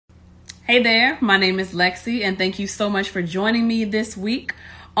Hey there, my name is Lexi, and thank you so much for joining me this week.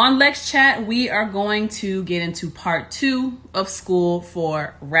 On Lex Chat, we are going to get into part 2 of school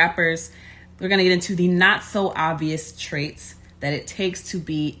for rappers. We're going to get into the not so obvious traits that it takes to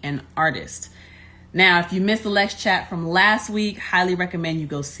be an artist. Now, if you missed the Lex Chat from last week, highly recommend you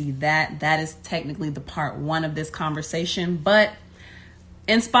go see that. That is technically the part 1 of this conversation, but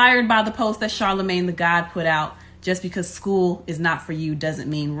inspired by the post that Charlemagne the God put out, just because school is not for you doesn't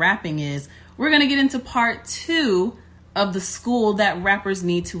mean rapping is. We're going to get into part 2 of the school that rappers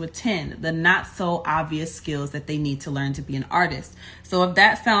need to attend, the not so obvious skills that they need to learn to be an artist. So if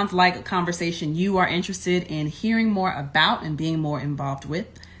that sounds like a conversation you are interested in hearing more about and being more involved with,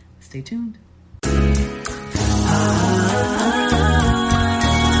 stay tuned.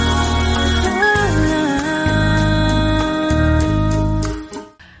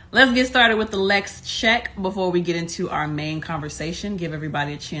 Let's get started with the Lex check before we get into our main conversation. Give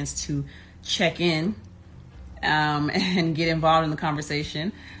everybody a chance to check in and get involved in the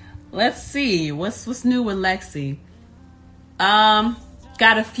conversation. Let's see what's new with Lexi. Got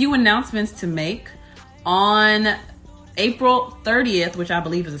a few announcements to make. On April 30th, which I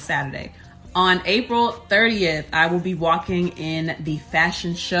believe is a Saturday. On April 30th, I will be walking in the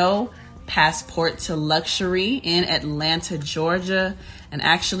fashion show Passport to Luxury in Atlanta, Georgia. And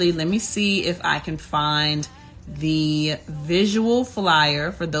actually, let me see if I can find the visual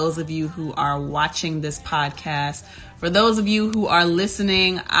flyer for those of you who are watching this podcast. For those of you who are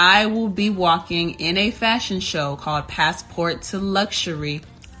listening, I will be walking in a fashion show called Passport to Luxury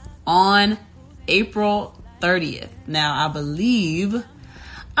on April 30th. Now, I believe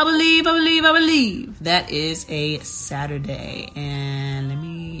that is a Saturday. And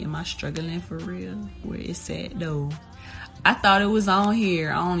am I struggling for real? Where it's at though? I thought it was on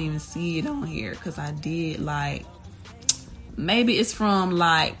here. I don't even see it on here because I did maybe it's from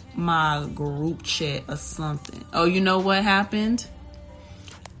my group chat or something. Oh, you know what happened?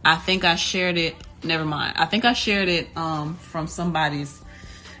 I think I shared it. Never mind. I think I shared it from somebody's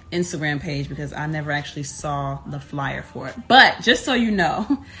Instagram page because I never actually saw the flyer for it. But just so you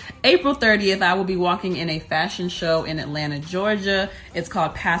know, April 30th, I will be walking in a fashion show in Atlanta, Georgia. It's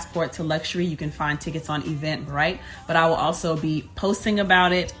called Passport to Luxury. You can find tickets on Eventbrite, but I will also be posting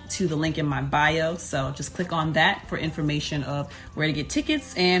about it to the link in my bio. So just click on that for information of where to get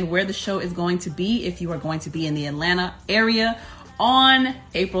tickets and where the show is going to be if you are going to be in the Atlanta area on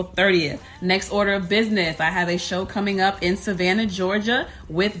April 30th. Next order of business, I have a show coming up in Savannah, Georgia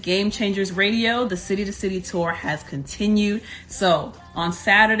with Game Changers Radio. The City to City tour has continued. So on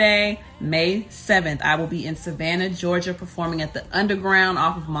Saturday, May 7th, I will be in Savannah, Georgia, performing at the Underground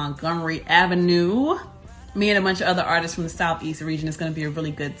off of Montgomery Avenue. Me and a bunch of other artists from the Southeast region. It's going to be a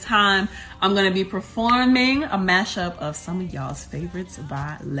really good time. I'm going to be performing a mashup of some of y'all's favorites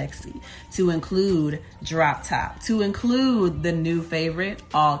by Lexi, to include Drop Top, to include the new favorite,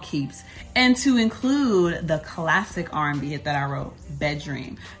 All Keeps, and to include the classic R&B hit that I wrote,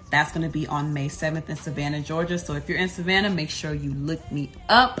 Bedroom. That's going to be on May 7th in Savannah, Georgia. So if you're in Savannah, make sure you look me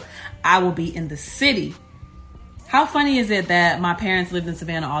up. I will be in the city. How funny is it that my parents lived in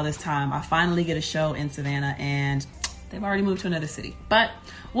Savannah all this time? I finally get a show in Savannah and they've already moved to another city. But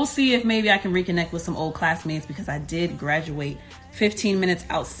we'll see if maybe I can reconnect with some old classmates because I did graduate 15 minutes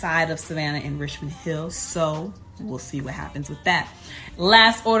outside of Savannah in Richmond Hill. So we'll see what happens with that.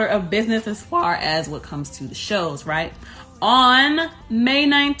 Last order of business as far as what comes to the shows, right? On May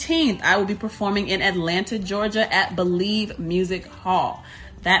 19th, I will be performing in Atlanta, Georgia at Believe Music Hall.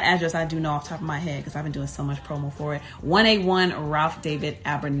 That address I do know off the top of my head because I've been doing so much promo for it. 181 Ralph David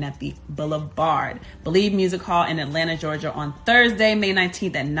Abernethy Boulevard. Believe Music Hall in Atlanta, Georgia on Thursday, May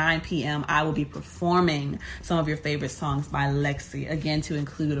 19th at 9 p.m. I will be performing some of your favorite songs by Lexi. Again, to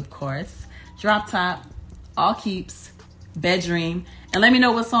include, of course, Drop Top, All Keeps, Bedroom. And let me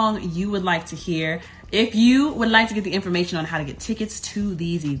know what song you would like to hear. If you would like to get the information on how to get tickets to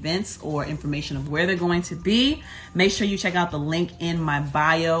these events or information of where they're going to be, make sure you check out the link in my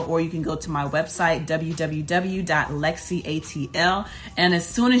bio, or you can go to my website, www.lexiatl. And as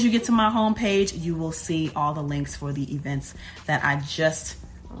soon as you get to my homepage, you will see all the links for the events that I just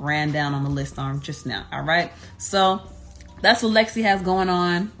ran down on the list on just now. All right. So that's what Lexi has going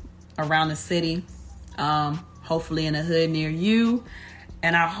on around the city. Hopefully in a hood near you.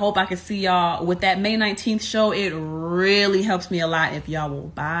 And I hope I can see y'all with that May 19th show. It really helps me a lot if y'all will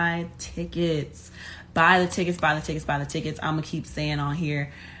buy tickets. Buy the tickets. I'm going to keep saying on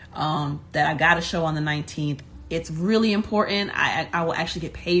here that I got a show on the 19th. It's really important. I will actually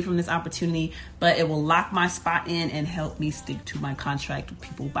get paid from this opportunity, but it will lock my spot in and help me stick to my contract.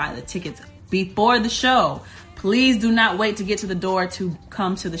 People buy the tickets before the show. Please do not wait to get to the door to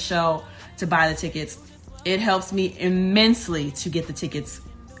come to the show to buy the tickets. It helps me immensely to get the tickets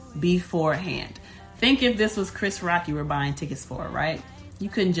beforehand. Think if this was Chris Rock you were buying tickets for, right? You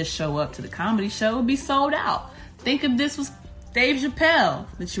couldn't just show up to the comedy show. It would be sold out. Think if this was Dave Chappelle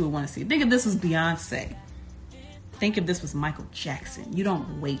that you would want to see. Think if this was Beyonce. Think if this was Michael Jackson. You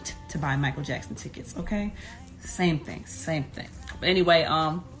don't wait to buy Michael Jackson tickets, okay? Same thing. But anyway,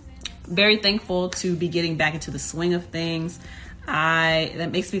 very thankful to be getting back into the swing of things.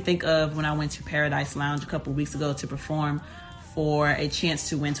 That makes me think of when I went to Paradise Lounge a couple weeks ago to perform for a chance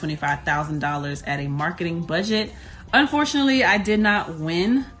to win $25,000 at a marketing budget. Unfortunately, I did not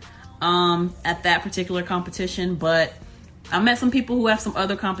win at that particular competition, but I met some people who have some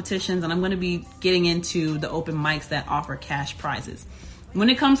other competitions, and I'm going to be getting into the open mics that offer cash prizes. When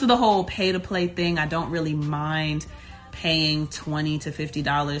it comes to the whole pay-to-play thing, I don't really mind paying $20 to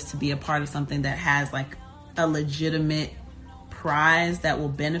 $50 to be a part of something that has like a legitimate prize that will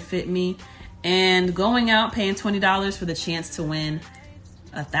benefit me. And going out paying $20 for the chance to win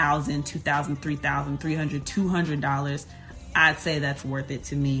 $1,000, $2,000, $3,000, $300, $200, I'd say that's worth it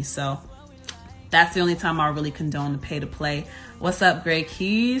to me. So that's the only time I really condone the pay to play. What's up, Greg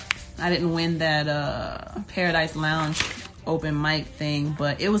Keys? I didn't win that Paradise Lounge open mic thing,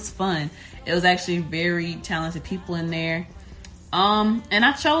 but it was fun. It was actually very talented people in there. And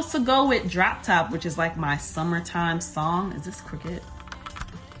I chose to go with Drop Top, which is like my summertime song. Is this crooked?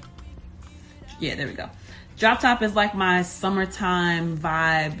 Yeah, there we go. Drop Top is like my summertime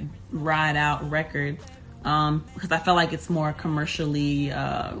vibe ride out record. Because I felt like it's more commercially,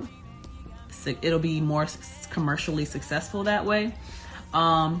 it'll be more commercially successful that way.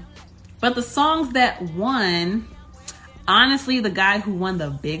 But the songs that won, honestly, the guy who won the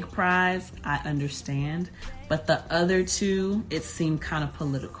big prize, I understand. But the other two, it seemed kind of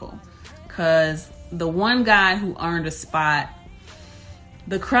political. Because the one guy who earned a spot,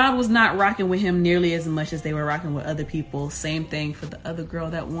 the crowd was not rocking with him nearly as much as they were rocking with other people. Same thing for the other girl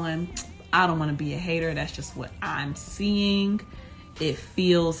that won. I don't want to be a hater. That's just what I'm seeing. It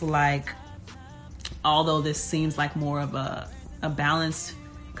feels like, although this seems like more of a balanced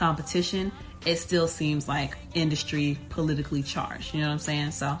competition, it still seems like industry politically charged. You know what I'm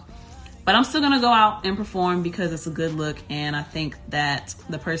saying? So, but I'm still going to go out and perform because it's a good look. And I think that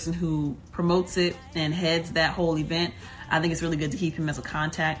the person who promotes it and heads that whole event, I think it's really good to keep him as a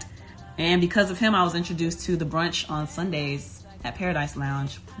contact. And because of him, I was introduced to the brunch on Sundays at Paradise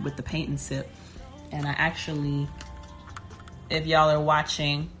Lounge with the paint and sip. And I actually, if y'all are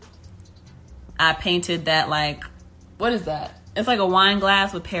watching, I painted that like, what is that? It's like a wine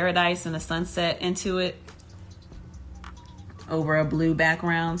glass with paradise and a sunset into it over a blue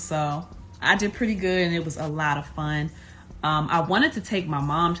background. So I did pretty good and it was a lot of fun. I wanted to take my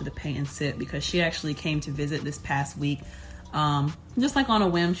mom to the paint and sip because she actually came to visit this past week. Just like on a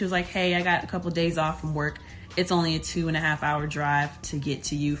whim, she was like, hey, I got a couple of days off from work. It's only a 2.5 hour drive to get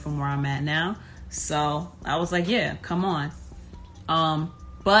to you from where I'm at now. So I was like, yeah, come on.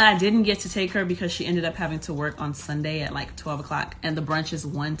 But I didn't get to take her because she ended up having to work on Sunday at like 12 o'clock and the brunch is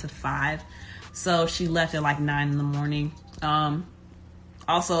 1 to 5. So she left at like 9 in the morning.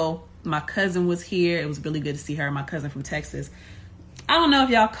 Also, my cousin was here. It was really good to see her, my cousin from Texas. I don't know if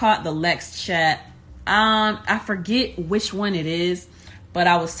y'all caught the Lex chat. I forget which one it is, but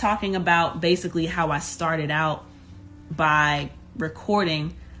I was talking about basically how I started out by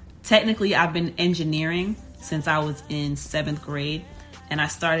recording. Technically, I've been engineering since I was in 7th grade. And I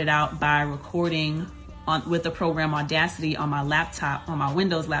started out by recording with the program Audacity on my laptop, on my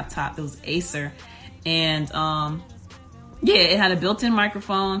Windows laptop. It was Acer. And yeah, it had a built-in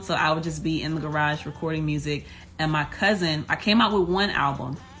microphone. So I would just be in the garage recording music. And my cousin, I came out with one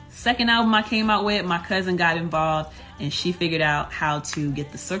album. Second album I came out with, my cousin got involved and she figured out how to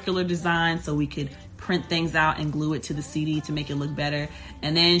get the circular design so we could print things out and glue it to the CD to make it look better.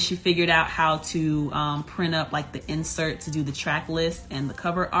 And then she figured out how to print up like the insert to do the track list and the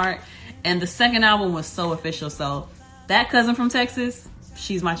cover art. And the second album was so official. So that cousin from Texas,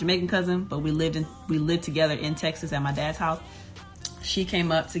 she's my Jamaican cousin, but we lived together in Texas at my dad's house. She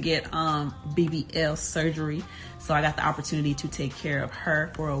came up to get BBL surgery. So I got the opportunity to take care of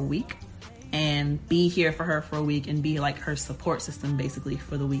her for a week and be here for her for a week and be like her support system basically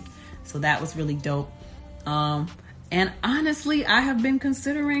for the week. So that was really dope. And honestly, I have been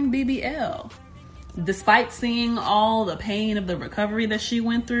considering BBL. Despite seeing all the pain of the recovery that she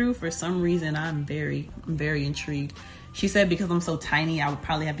went through, for some reason, I'm very intrigued. She said because I'm so tiny, I would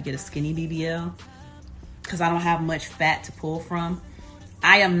probably have to get a skinny BBL because I don't have much fat to pull from.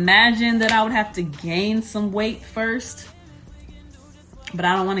 I imagine that I would have to gain some weight first. but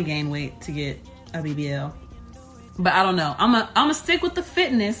I don't want to gain weight to get a BBL. But I don't know. I'm gonna stick with the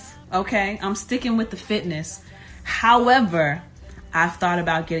fitness, okay? I'm sticking with the fitness. However, I've thought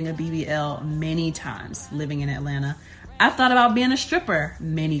about getting a BBL many times living in Atlanta. I've thought about being a stripper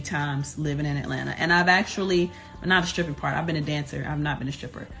many times living in Atlanta. And I've actually, not a stripping part, I've been a dancer. I've not been a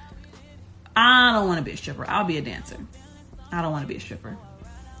stripper. I don't want to be a stripper. I'll be a dancer. I don't want to be a stripper.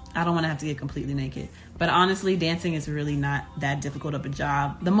 I don't want to have to get completely naked. But honestly, dancing is really not that difficult of a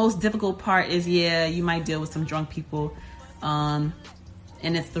job. The most difficult part is, you might deal with some drunk people. And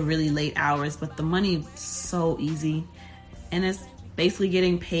it's the really late hours. But the money is so easy. And it's basically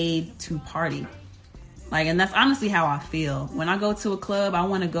getting paid to party. And that's honestly how I feel. When I go to a club, I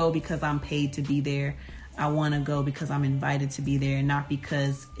want to go because I'm paid to be there. I want to go because I'm invited to be there, not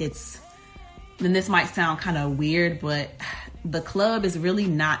because and this might sound kind of weird, but the club is really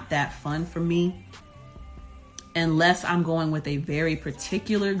not that fun for me unless I'm going with a very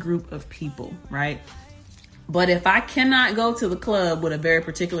particular group of people, right? But if I cannot go to the club with a very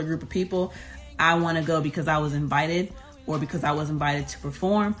particular group of people, I want to go because I was invited, or because I was invited to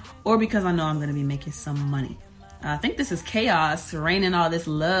perform, or because I know I'm going to be making some money. I think this is Chaos raining all this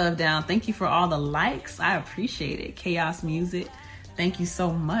love down. Thank you for all the likes. I appreciate it. Chaos Music. Thank you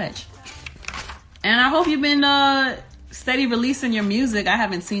so much. And I hope you've been steady releasing your music. I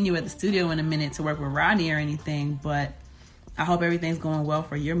haven't seen you at the studio in a minute to work with Rodney or anything, but I hope everything's going well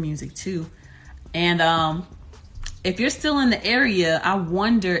for your music too. And if you're still in the area, I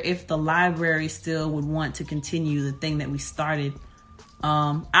wonder if the library still would want to continue the thing that we started.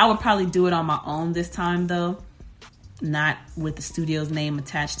 I would probably do it on my own this time though, not with the studio's name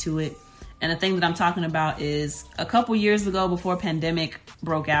attached to it. And the thing that I'm talking about is a couple years ago, before pandemic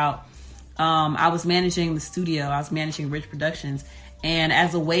broke out, I was managing the studio. I was managing Rich Productions. And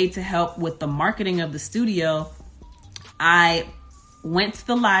as a way to help with the marketing of the studio, I went to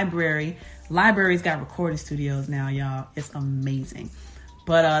the library. Libraries got recording studios now, y'all. It's amazing.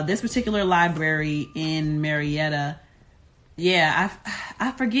 But this particular library in Marietta,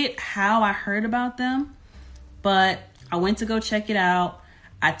 I forget how I heard about them, but I went to go check it out.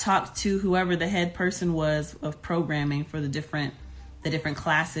 I talked to whoever the head person was of programming for the different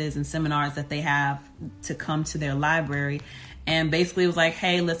classes and seminars that they have to come to their library. And basically it was like,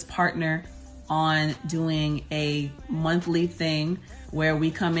 hey, let's partner on doing a monthly thing where we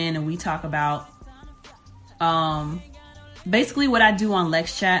come in and we talk about basically what I do on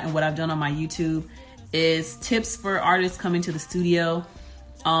Lex Chat and what I've done on my YouTube is tips for artists coming to the studio,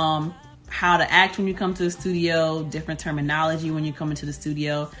 how to act when you come to the studio, different terminology when you come into the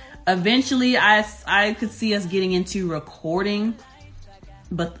studio. Eventually I could see us getting into recording,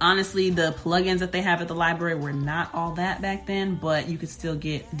 but honestly the plugins that they have at the library were not all that back then, but you could still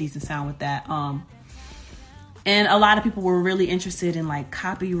get decent sound with that. And a lot of people were really interested in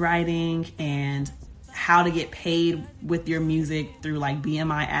copywriting and how to get paid with your music through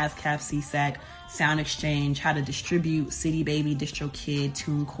BMI, ASCAP, CSAC, Sound Exchange, how to distribute CD Baby, DistroKid,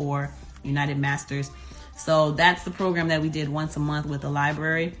 TuneCore, United Masters. So that's the program that we did once a month with the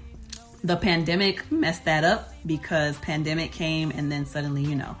library. The pandemic messed that up because pandemic came and then suddenly,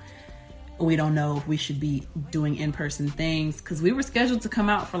 we don't know if we should be doing in-person things because we were scheduled to come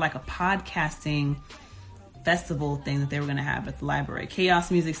out for a podcasting festival thing that they were going to have at the library. Chaos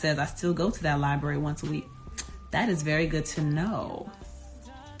Music says, I still go to that library once a week. That is very good to know.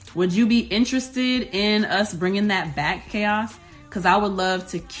 Would you be interested in us bringing that back, Chaos? Because I would love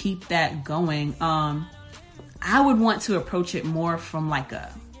to keep that going. I would want to approach it more from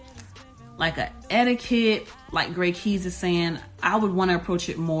a etiquette, like Gray Keys is saying. I would want to approach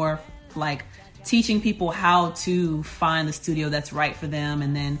it more teaching people how to find the studio that's right for them.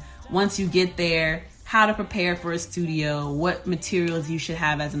 And then once you get there, how to prepare for a studio, what materials you should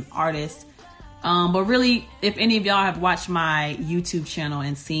have as an artist. But really, if any of y'all have watched my YouTube channel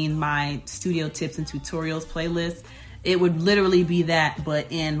and seen my studio tips and tutorials playlist, it would literally be that, but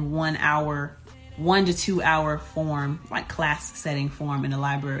in 1 hour, 1 to 2 hour form, class setting form in a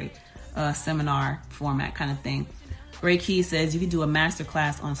library, seminar format kind of thing. Ray Key says you could do a master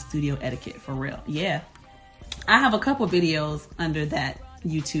class on studio etiquette for real. Yeah. I have a couple videos under that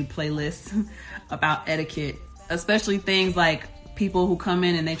YouTube playlist about etiquette, especially things like people who come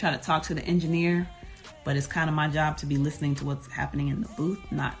in and they try to talk to the engineer, but it's kind of my job to be listening to what's happening in the booth,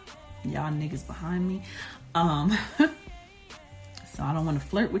 not y'all niggas behind me. So I don't want to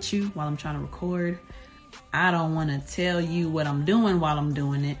flirt with you while I'm trying to record. I don't want to tell you what I'm doing while I'm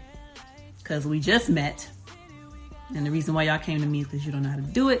doing it, because we just met. And the reason why y'all came to me is because you don't know how to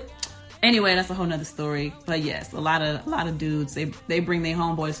do it. Anyway, that's a whole nother story. But yes, a lot of dudes, they bring their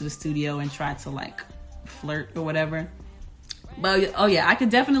homeboys to the studio and try to flirt or whatever. But oh yeah, I could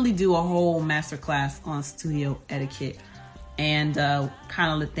definitely do a whole masterclass on studio etiquette and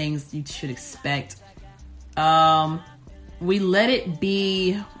kind of the things you should expect. We let it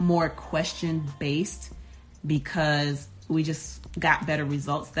be more question based because we just got better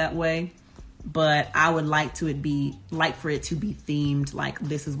results that way. But I would like for it to be themed, like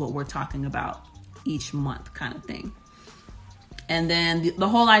this is what we're talking about each month kind of thing. And then the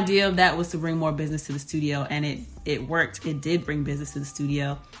whole idea of that was to bring more business to the studio, and it worked. It did bring business to the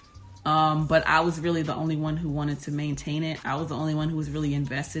studio. But I was really the only one who wanted to maintain it. I was the only one who was really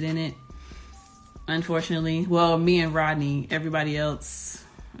invested in it. Unfortunately, well, me and Rodney, everybody else,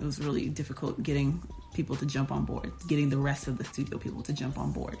 it was really difficult getting people to jump on board, getting the rest of the studio people to jump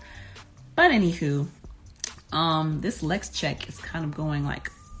on board. But anywho, this Lex check is kind of going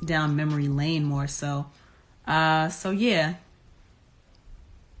like down memory lane more so. So yeah,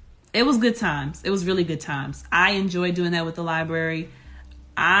 it was good times. It was really good times. I enjoyed doing that with the library.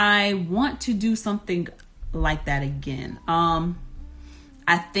 I want to do something like that again.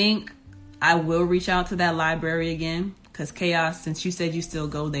 I think I will reach out to that library again because Chaos, since you said you still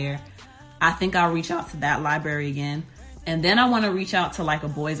go there, I think I'll reach out to that library again. And then I want to reach out to like a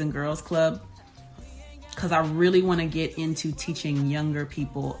boys and girls club because I really want to get into teaching younger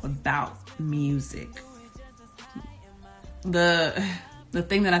people about music. The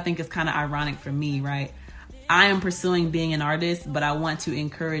thing that I think is kind of ironic for me, right? I am pursuing being an artist, but I want to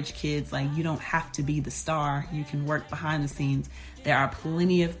encourage kids, like, you don't have to be the star. You can work behind the scenes. There are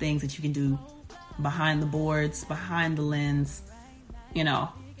plenty of things that you can do behind the boards, behind the lens,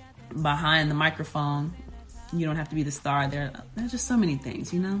 behind the microphone. You don't have to be the star. There's just so many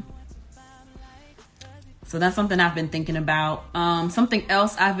things, So that's something I've been thinking about. Something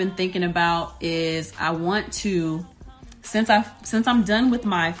else I've been thinking about is I want to, since I'm done with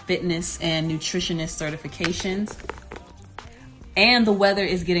my fitness and nutritionist certifications, and the weather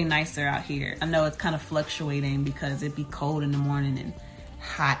is getting nicer out here. I know it's kind of fluctuating because it'd be cold in the morning and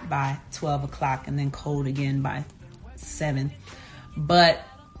hot by 12 o'clock and then cold again by 7. But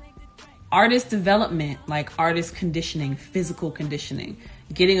artist development, like artist conditioning, physical conditioning,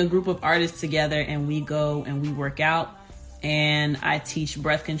 getting a group of artists together and we go and we work out, and I teach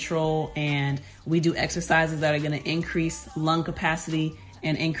breath control, and we do exercises that are going to increase lung capacity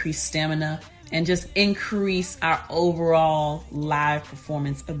and increase stamina and just increase our overall live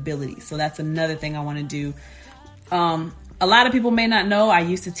performance ability. So that's another thing I want to do. A lot of people may not know I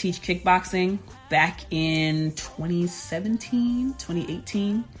used to teach kickboxing back in 2017,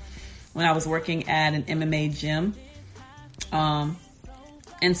 2018. When I was working at an MMA gym.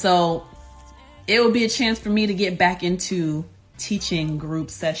 And so it would be a chance for me to get back into teaching group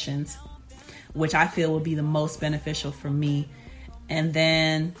sessions, which I feel would be the most beneficial for me. And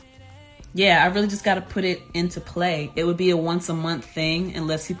then, I really just got to put it into play. It would be a once a month thing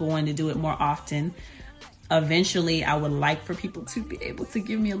unless people wanted to do it more often. Eventually, I would like for people to be able to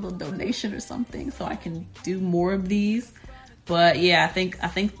give me a little donation or something so I can do more of these. But I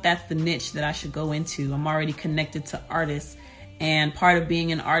think that's the niche that I should go into. I'm already connected to artists, and part of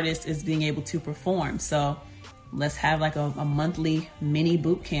being an artist is being able to perform. So let's have like a monthly mini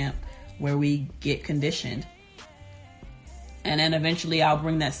boot camp where we get conditioned. And then eventually I'll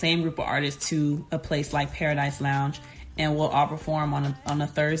bring that same group of artists to a place like Paradise Lounge, and we'll all perform on a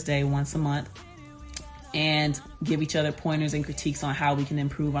Thursday once a month and give each other pointers and critiques on how we can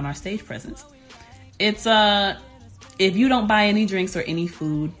improve on our stage presence. It's if you don't buy any drinks or any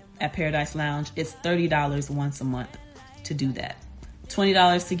food at Paradise Lounge, it's $30 once a month to do that.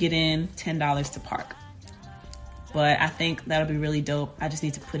 $20 to get in, $10 to park. But I think that'll be really dope. I just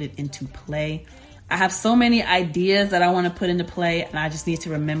need to put it into play. I have so many ideas that I want to put into play, and I just need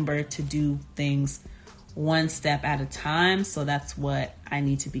to remember to do things one step at a time. So that's what I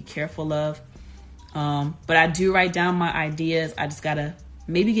need to be careful of. But I do write down my ideas. I just gotta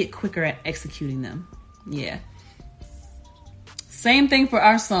maybe get quicker at executing them. Yeah. Same thing for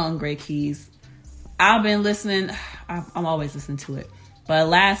our song, Gray Keys. I've been listening. I'm always listening to it. But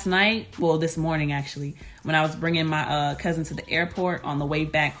last night, this morning actually, when I was bringing my cousin to the airport on the way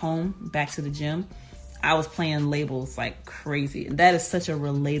back home, back to the gym, I was playing Labels like crazy. And that is such a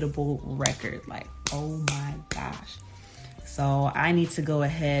relatable record. Like, oh my gosh. So I need to go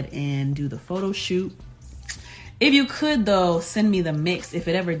ahead and do the photo shoot. If you could, though, send me the mix if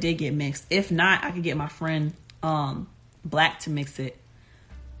it ever did get mixed. If not, I could get my friend Black to mix it.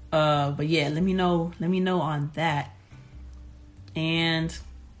 But let me know on that. And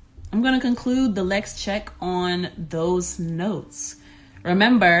I'm going to conclude the Lex check on those notes.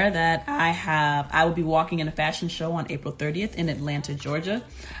 Remember that I will be walking in a fashion show on April 30th in Atlanta, Georgia.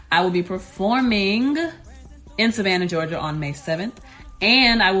 I will be performing in Savannah, Georgia on May 7th.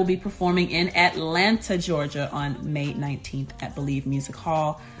 And I will be performing in Atlanta, Georgia on May 19th at Believe Music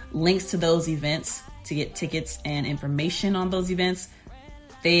Hall. Links to those events to get tickets and information on those events,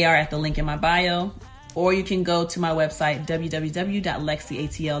 they are at the link in my bio. Or you can go to my website,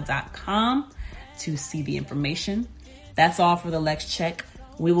 www.lexiatl.com, to see the information. That's all for the Lex Check.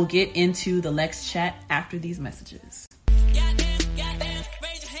 We will get into the Lex Chat after these messages.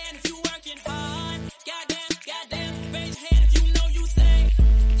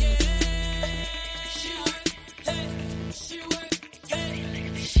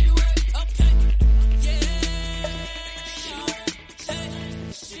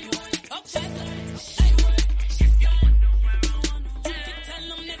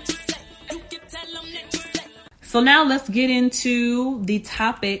 So now let's get into the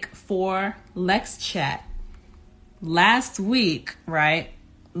topic for Lex Chat. Last week, right,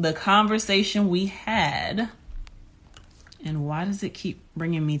 the conversation we had, and why does it keep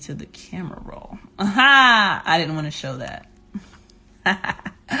bringing me to the camera roll? Aha! I didn't want to show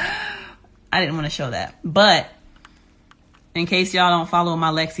that. But in case y'all don't follow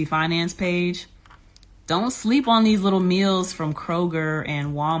my Lexi Finance page, don't sleep on these little meals from Kroger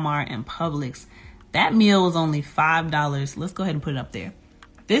and Walmart and Publix. That meal was only $5. Let's go ahead and put it up there.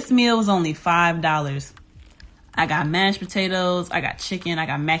 This meal was only $5. I got mashed potatoes, I got chicken, I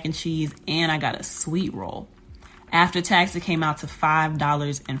got mac and cheese, and I got a sweet roll. After tax, it came out to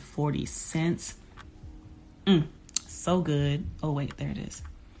 $5.40. So good. Oh, wait, there it is.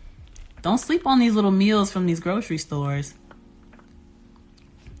 Don't sleep on these little meals from these grocery stores.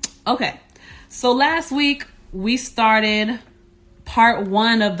 Okay, so last week we started part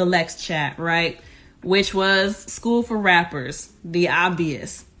 1 of the Lex Chat, right? Which was School for Rappers, the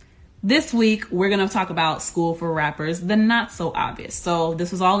obvious. This week, we're going to talk about School for Rappers, the not so obvious. So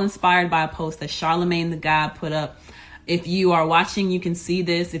this was all inspired by a post that Charlemagne the God put up. If you are watching, you can see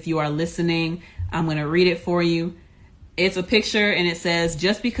this. If you are listening, I'm going to read it for you. It's a picture and it says,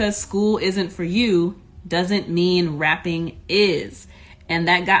 just because school isn't for you doesn't mean rapping is. And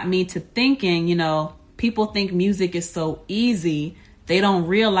that got me to thinking, people think music is so easy. They don't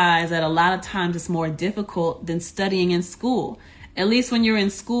realize that a lot of times it's more difficult than studying in school. At least when you're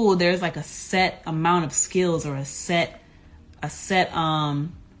in school, there's like a set amount of skills or there's set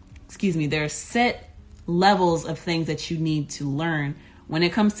levels of things that you need to learn. When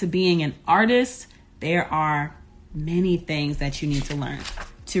it comes to being an artist, there are many things that you need to learn.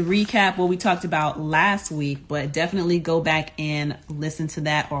 To recap what we talked about last week, but definitely go back and listen to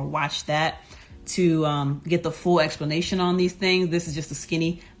that or watch that to get the full explanation on these things. This is just the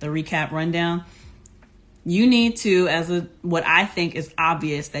recap rundown. You need to, what I think is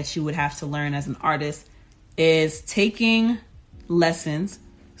obvious that you would have to learn as an artist is taking lessons.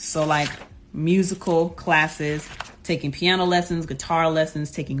 So like musical classes, taking piano lessons, guitar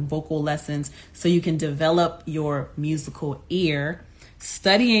lessons, taking vocal lessons, so you can develop your musical ear.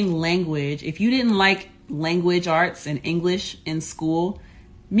 Studying language. If you didn't like language arts and English in school,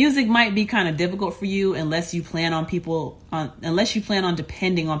 music might be kind of difficult for you unless you plan on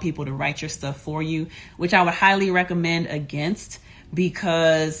depending on people to write your stuff for you, which I would highly recommend against,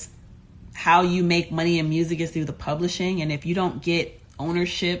 because how you make money in music is through the publishing. And if you don't get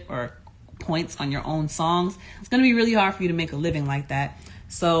ownership or points on your own songs, it's going to be really hard for you to make a living like that.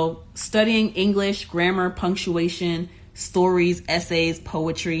 So studying English, grammar, punctuation, stories, essays,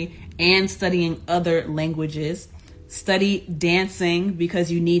 poetry, and studying other languages. Study dancing, because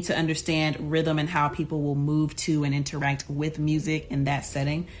you need to understand rhythm and how people will move to and interact with music in that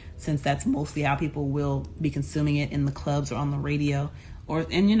setting, since that's mostly how people will be consuming it in the clubs or on the radio or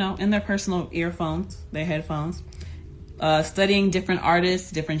in their personal earphones, their headphones. Studying different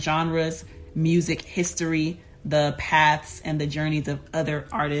artists, different genres, music history, the paths and the journeys of other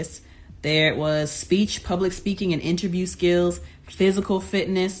artists. There was speech, public speaking and interview skills, physical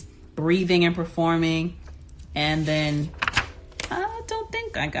fitness, breathing and performing. And then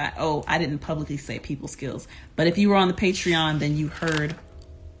I didn't publicly say people skills, but if you were on the Patreon, then you heard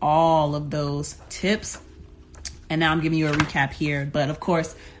all of those tips. And now I'm giving you a recap here. But of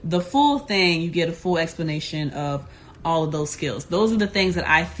course, the full thing, you get a full explanation of all of those skills. Those are the things that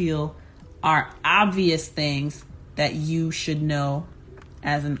I feel are obvious things that you should know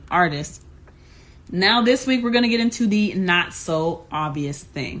as an artist. Now this week, we're going to get into the not so obvious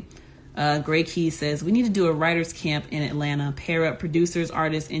thing. Gray Key says, we need to do a writer's camp in Atlanta. Pair up producers,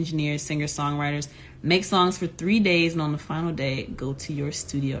 artists, engineers, singers, songwriters, make songs for 3 days, and on the final day, go to your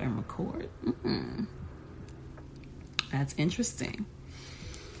studio and record. That's interesting.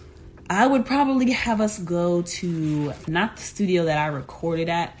 I would probably have us go to not the studio that I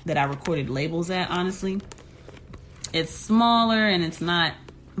recorded labels at, honestly. It's smaller and it's not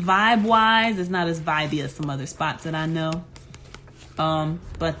vibe-wise. It's not as vibey as some other spots that I know.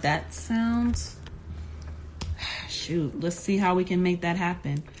 But that sounds... Shoot, let's see how we can make that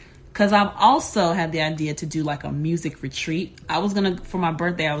happen. Because I've also had the idea to do like a music retreat. For my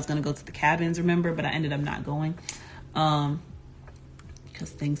birthday, I was going to go to the cabins, remember? But I ended up not going. Because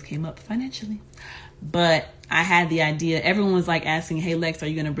things came up financially. But I had the idea. Everyone was like asking, hey, Lex, are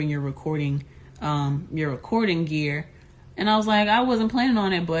you going to bring your recording gear? And I was like, I wasn't planning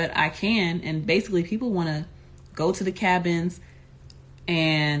on it, but I can. And basically people want to go to the cabins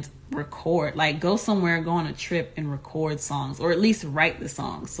and record, like go somewhere, go on a trip and record songs, or at least write the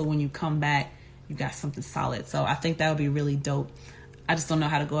songs. So when you come back, you got something solid. So I think that would be really dope. I just don't know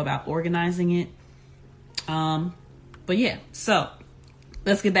how to go about organizing it. But yeah, so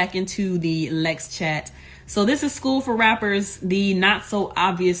let's get back into the Lex chat. So this is School for Rappers, the not so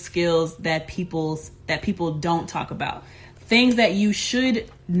obvious skills that people don't talk about. Things that you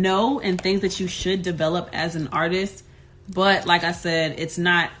should know and things that you should develop as an artist. But like I said, it's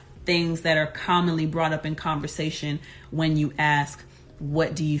not things that are commonly brought up in conversation when you ask,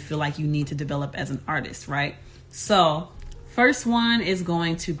 what do you feel like you need to develop as an artist, right? So first one is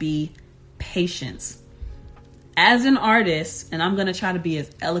going to be patience. As an artist, and I'm going to try to be as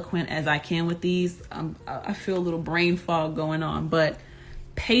eloquent as I can with these. I feel a little brain fog going on, but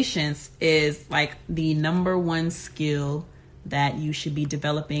patience is like the number one skill that you should be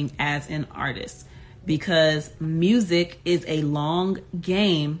developing as an artist, because music is a long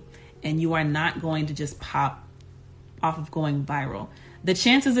game and you are not going to just pop off of going viral. The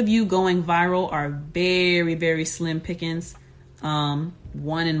chances of you going viral are very, very slim pickings. One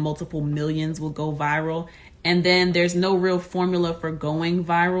in multiple millions will go viral. And then there's no real formula for going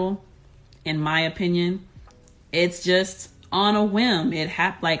viral, in my opinion. It's just on a whim.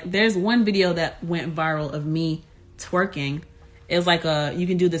 There's one video that went viral of me twerking. It's like you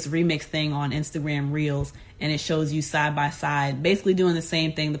can do this remix thing on Instagram Reels, and it shows you side by side, basically doing the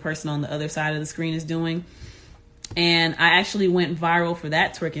same thing the person on the other side of the screen is doing. And I actually went viral for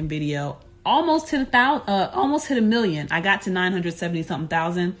that twerking video. Almost hit a million. I got to 970 something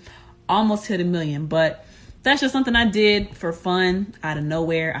thousand, almost hit a million. But that's just something I did for fun out of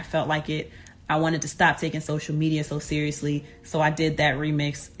nowhere. I felt like it. I wanted to stop taking social media so seriously. So I did that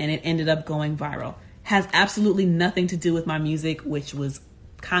remix and it ended up going viral. Has absolutely nothing to do with my music, which was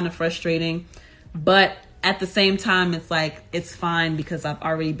kind of frustrating. But at the same time, it's like, it's fine because I've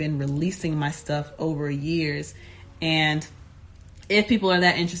already been releasing my stuff over years. And if people are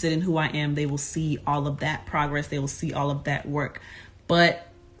that interested in who I am, they will see all of that progress. They will see all of that work. But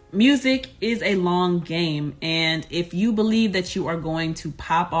music is a long game. And if you believe that you are going to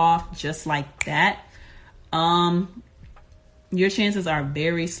pop off just like that, your chances are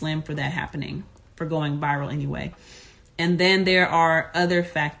very slim for that happening, for going viral anyway. And then there are other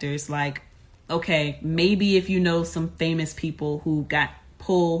factors like, okay, maybe if you know some famous people who got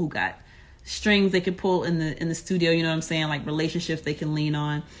strings they could pull in the studio, you know what I'm saying? Like relationships they can lean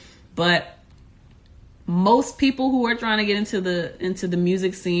on. But most people who are trying to get into the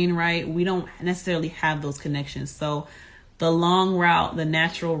music scene, right, we don't necessarily have those connections. So the long route, the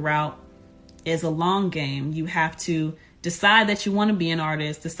natural route, is a long game. You have to decide that you want to be an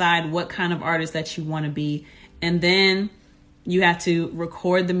artist, decide what kind of artist that you want to be, and then you have to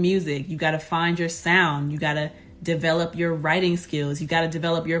record the music. You got to find your sound. You got to develop your writing skills. You got to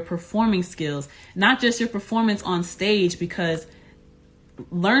develop your performing skills, not just your performance on stage, because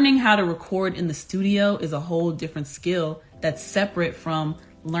learning how to record in the studio is a whole different skill that's separate from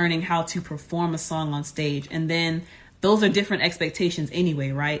learning how to perform a song on stage. And then those are different expectations anyway,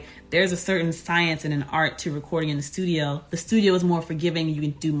 right? There's a certain science and an art to recording in the studio. The studio is more forgiving. You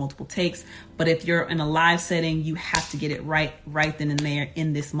can do multiple takes. But if you're in a live setting, you have to get it right then and there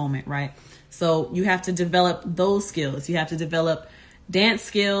in this moment, right? So you have to develop those skills. You have to develop dance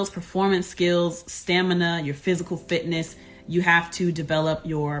skills, performance skills, stamina, your physical fitness. You have to develop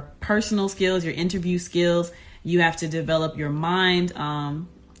your personal skills, your interview skills. You have to develop your mind.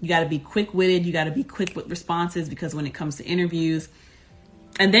 You got to be quick-witted. You got to be quick with responses, because when it comes to interviews,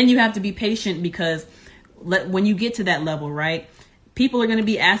 and then you have to be patient, because when you get to that level, right, people are going to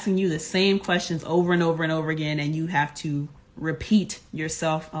be asking you the same questions over and over and over again, and you have to repeat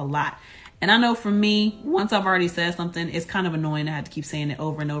yourself a lot. And I know for me, once I've already said something, it's kind of annoying to have to keep saying it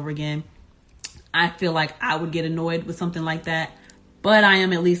over and over again. I feel like I would get annoyed with something like that, but I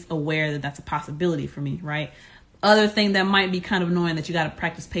am at least aware that that's a possibility for me, right? Other thing that might be kind of annoying that you got to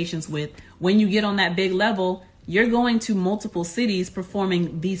practice patience with, when you get on that big level, you're going to multiple cities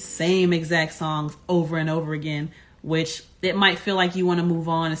performing these same exact songs over and over again which it might feel like you want to move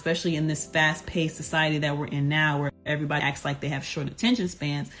on, especially in this fast-paced society that we're in now, where everybody acts like they have short attention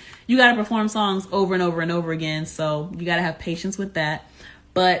spans. You got to perform songs over and over and over again, so you got to have patience with that.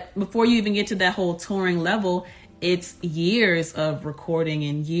 But before you even get to that whole touring level, it's years of recording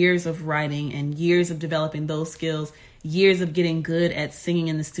and years of writing and years of developing those skills, years of getting good at singing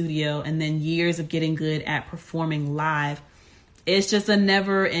in the studio, and then years of getting good at performing live. It's just a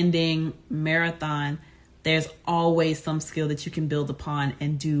never-ending marathon. There's always some skill that you can build upon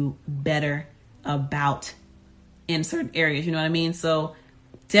and do better about in certain areas. You know what I mean? So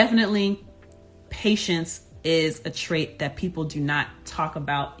definitely patience is a trait that people do not talk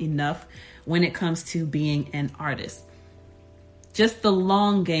about enough when it comes to being an artist. Just the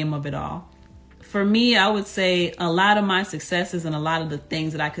long game of it all. For me, I would say a lot of my successes and a lot of the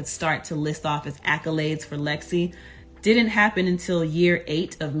things that I could start to list off as accolades for Lexi didn't happen until year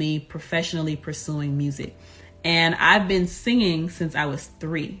 8 of me professionally pursuing music. And I've been singing since I was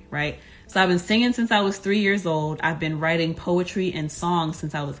 3, right? So I've been singing since I was 3 years old. I've been writing poetry and songs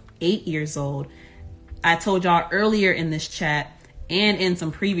since I was 8 years old. I told y'all earlier in this chat and in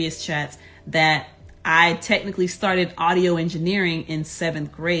some previous chats that I technically started audio engineering in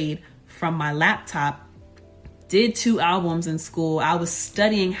 7th grade from my laptop. Did 2 albums in school. I was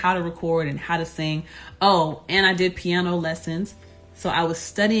studying how to record and how to sing. Oh, and I did piano lessons. So I was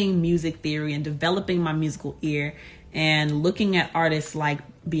studying music theory and developing my musical ear and looking at artists like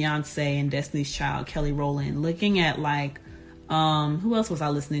Beyonce and Destiny's Child, Kelly Rowland, looking at like, who else was I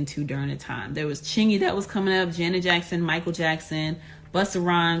listening to during the time? There was Chingy that was coming up, Janet Jackson, Michael Jackson, Busta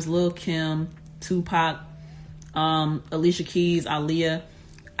Rhymes, Lil' Kim, Tupac, Alicia Keys, Aaliyah.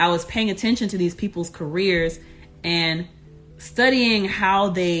 I was paying attention to these people's careers and studying how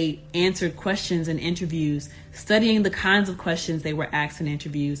they answered questions in interviews, studying the kinds of questions they were asked in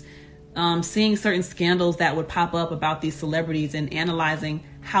interviews, seeing certain scandals that would pop up about these celebrities and analyzing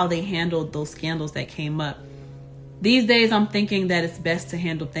how they handled those scandals that came up. These days, I'm thinking that it's best to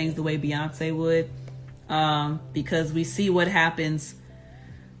handle things the way Beyonce would, because we see what happens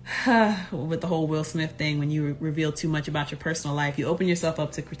with the whole Will Smith thing when you reveal too much about your personal life. You open yourself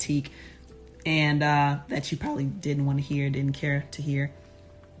up to critique, and that you probably didn't want to hear, didn't care to hear.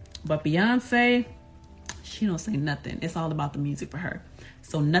 But Beyonce, she don't say nothing. It's all about the music for her.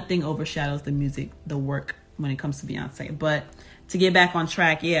 So nothing overshadows the music, the work when it comes to Beyonce. But to get back on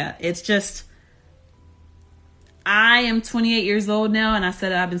track, yeah, it's just, I am 28 years old now, and I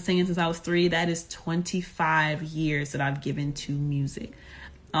said I've been singing since I was 3. That is 25 years that I've given to music.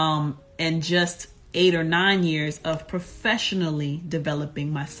 And just 8 or 9 years of professionally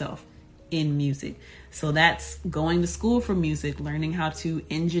developing myself in music. So that's going to school for music, learning how to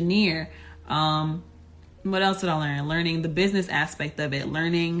engineer. What else did I learn? Learning the business aspect of it,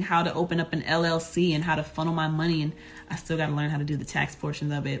 learning how to open up an LLC and how to funnel my money. And I still got to learn how to do the tax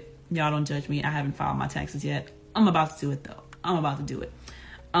portions of it. Y'all don't judge me. I haven't filed my taxes yet. I'm about to do it though. I'm about to do it.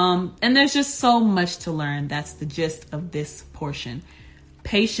 And there's just so much to learn. That's the gist of this portion.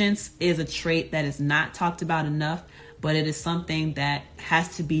 Patience is a trait that is not talked about enough, but it is something that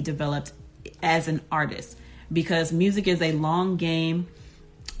has to be developed as an artist, because music is a long game,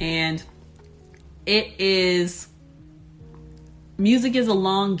 and music is a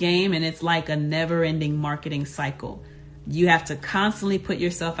long game, and it's like a never-ending marketing cycle. You have to constantly put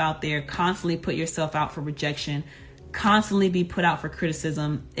yourself out there, constantly put yourself out for rejection, constantly be put out for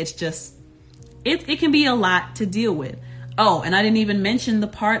criticism. It's just, it can be a lot to deal with. Oh, and I didn't even mention the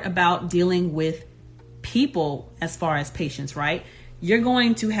part about dealing with people as far as patience, right? You're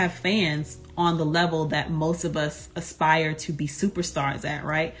going to have fans on the level that most of us aspire to be superstars at,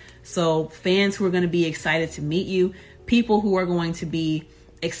 right? So fans who are going to be excited to meet you, people who are going to be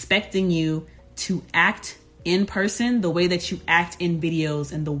expecting you to act in person the way that you act in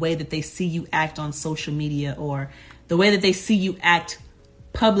videos, and the way that they see you act on social media, or the way that they see you act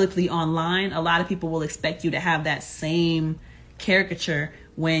publicly online. A lot of people will expect you to have that same caricature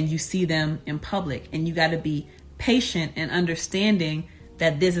when you see them in public, and you got to be patient and understanding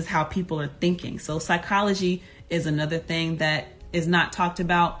that this is how people are thinking. So psychology is another thing that is not talked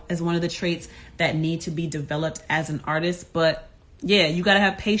about as one of the traits that need to be developed as an artist. But yeah, you got to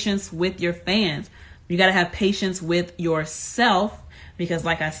have patience with your fans. You got to have patience with yourself, because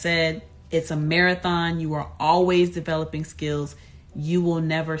like I said, it's a marathon. You are always developing skills. You will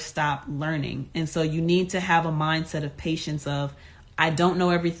never stop learning. And so you need to have a mindset of patience of, I don't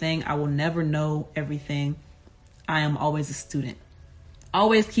know everything. I will never know everything. I am always a student.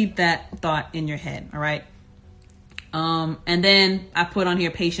 Always keep that thought in your head. All right. And then I put on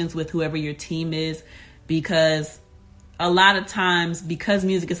here patience with whoever your team is, because a lot of times, because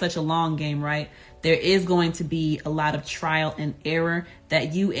music is such a long game, right? There is going to be a lot of trial and error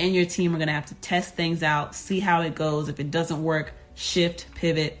that you and your team are going to have to test things out, see how it goes. If it doesn't work, shift,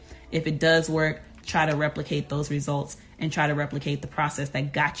 pivot. If it does work, try to replicate those results and try to replicate the process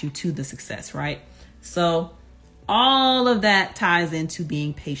that got you to the success, right? So all of that ties into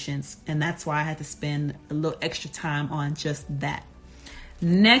being patient. And that's why I had to spend a little extra time on just that.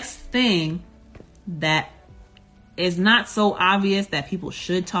 Next thing that is not so obvious that people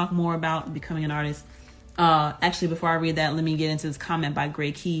should talk more about becoming an artist. Actually, before I read that, let me get into this comment by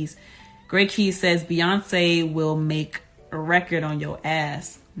Gray Keys. Gray Keys says, Beyonce will make a record on your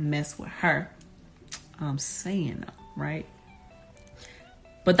ass. Mess with her. I'm saying, right?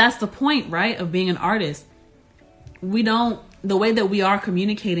 But that's the point, right, of being an artist. The way that we are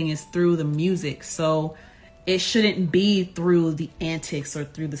communicating is through the music. So it shouldn't be through the antics or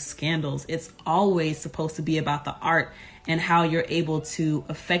through the scandals. It's always supposed to be about the art and how you're able to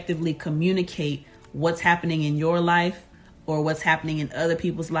effectively communicate what's happening in your life or what's happening in other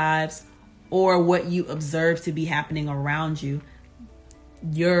people's lives or what you observe to be happening around you.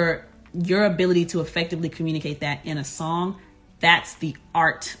 Your ability to effectively communicate that in a song, that's the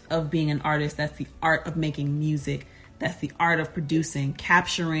art of being an artist. That's the art of making music. That's the art of producing,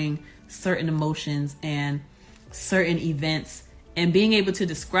 capturing certain emotions and certain events and being able to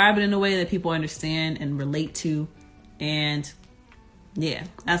describe it in a way that people understand and relate to. And yeah,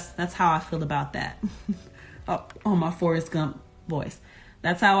 that's how I feel about that. Oh, my Forrest Gump voice.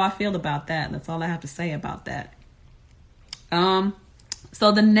 That's how I feel about that. That's all I have to say about that.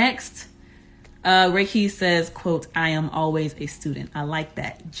 So the next, Reiki says, quote, I am always a student. I like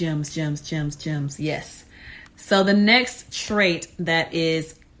that. Gems. Yes. So the next trait that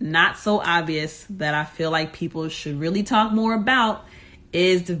is not so obvious that I feel like people should really talk more about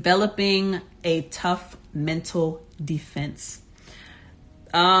is developing a tough mental defense.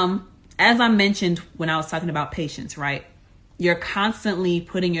 As I mentioned when I was talking about patience, right? You're constantly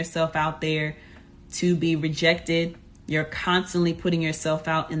putting yourself out there to be rejected. You're constantly putting yourself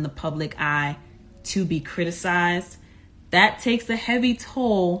out in the public eye to be criticized. That takes a heavy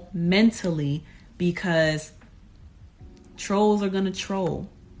toll mentally because trolls are going to troll.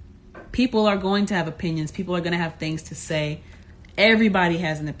 People are going to have opinions. People are going to have things to say. Everybody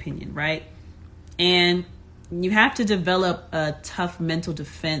has an opinion, right? And you have to develop a tough mental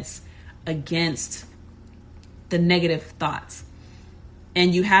defense against the negative thoughts.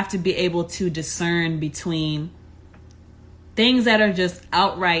 And you have to be able to discern between things that are just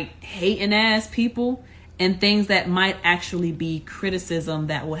outright hating ass people and things that might actually be criticism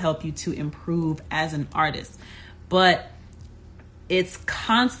that will help you to improve as an artist. But it's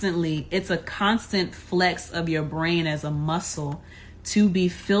a constant flex of your brain as a muscle to be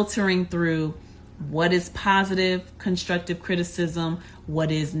filtering through what is positive, constructive criticism, what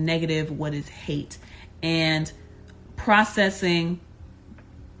is negative, what is hate, and processing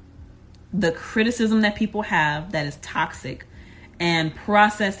the criticism that people have that is toxic and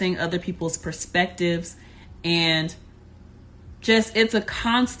processing other people's perspectives. And just, it's a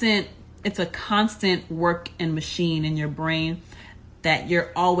constant work and machine in your brain that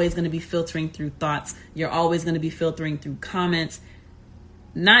you're always going to be filtering through thoughts. You're always going to be filtering through comments,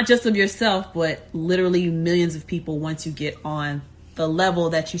 not just of yourself, but literally millions of people once you get on the level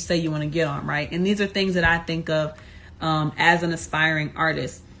that you say you want to get on, right? And these are things that I think of as an aspiring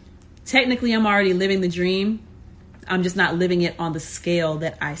artist. Technically, I'm already living the dream. I'm just not living it on the scale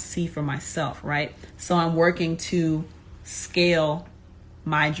that I see for myself, right? So I'm working to scale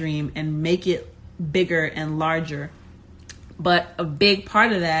my dream and make it bigger and larger. But a big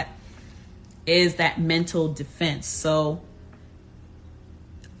part of that is that mental defense. So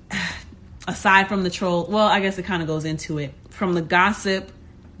aside from the troll, well, I guess it kind of goes into it. From the gossip,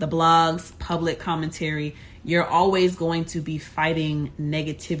 the blogs, public commentary, you're always going to be fighting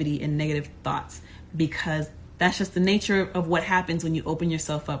negativity and negative thoughts because that's just the nature of what happens when you open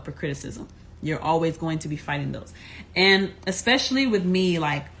yourself up for criticism. You're always going to be fighting those. And especially with me,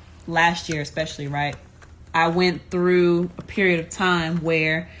 like last year, especially, right? I went through a period of time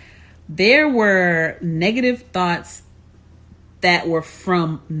where there were negative thoughts that were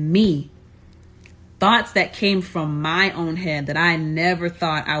from me. Thoughts that came from my own head that I never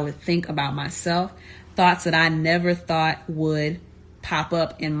thought I would think about myself. Thoughts that I never thought would pop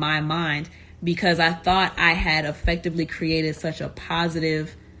up in my mind because I thought I had effectively created such a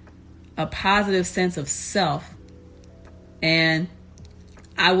positive sense of self. And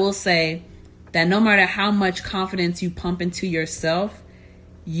I will say that no matter how much confidence you pump into yourself,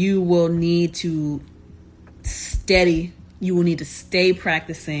 you will need to stay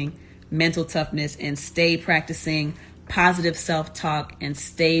practicing mental toughness and stay practicing positive self-talk and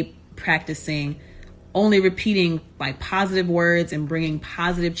stay practicing only repeating like positive words and bringing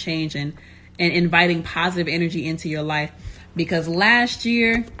positive change and inviting positive energy into your life. Because last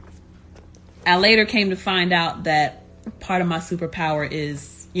year, I later came to find out that part of my superpower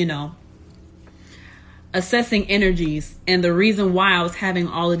is, assessing energies. And the reason why I was having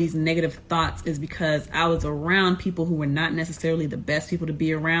all of these negative thoughts is because I was around people who were not necessarily the best people to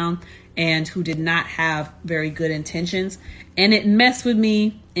be around and who did not have very good intentions. And it messed with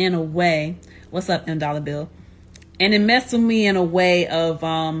me in a way. What's up, $1 bill? And it messed with me in a way of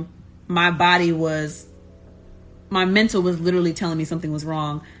my mental was literally telling me something was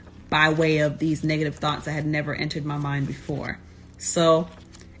wrong by way of these negative thoughts that had never entered my mind before. So,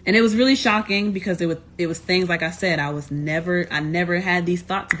 and it was really shocking because it was things like I said, I never had these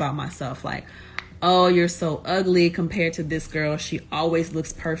thoughts about myself. Like, oh, you're so ugly compared to this girl. She always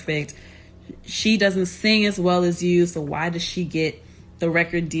looks perfect. She doesn't sing as well as you. So why does she get the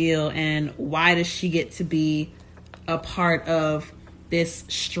record deal? And why does she get to be a part of this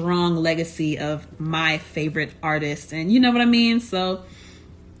strong legacy of my favorite artist? And you know what I mean? So,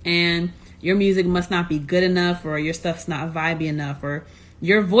 and your music must not be good enough, or your stuff's not vibey enough, or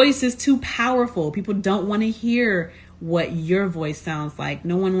your voice is too powerful. People don't want to hear what your voice sounds like.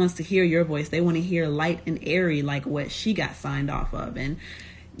 No one wants to hear your voice. They want to hear light and airy like what she got signed off of. And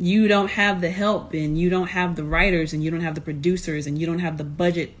you don't have the help, and you don't have the writers, and you don't have the producers, and you don't have the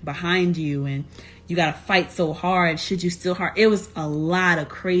budget behind you, and you got to fight so hard. Should you still hard? It was a lot of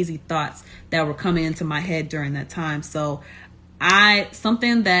crazy thoughts that were coming into my head during that time. So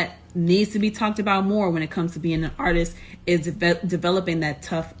something that needs to be talked about more when it comes to being an artist is developing that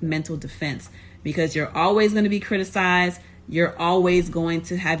tough mental defense, because you're always going to be criticized. You're always going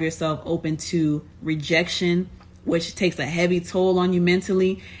to have yourself open to rejection, which takes a heavy toll on you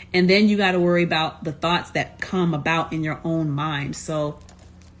mentally. And then you got to worry about the thoughts that come about in your own mind. So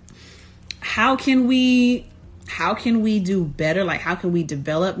how can we do better? Like, how can we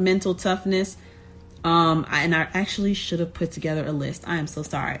develop mental toughness? I actually should have put together a list. I am so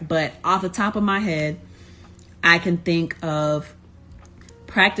sorry. But off the top of my head, I can think of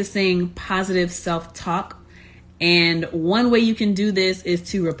practicing positive self-talk. And one way you can do this is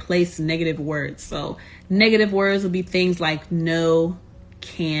to replace negative words. So negative words will be things like no,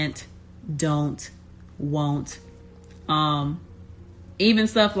 can't, don't, won't. Even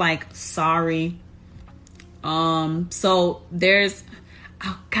stuff like sorry. So there's,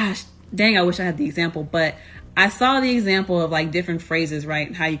 oh gosh, dang, I wish I had the example, but I saw the example of like different phrases,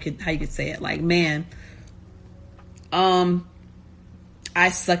 right? How you could say it. Like, man, I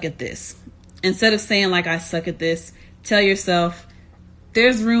suck at this. Instead of saying like, I suck at this, tell yourself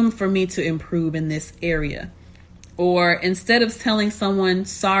there's room for me to improve in this area. Or instead of telling someone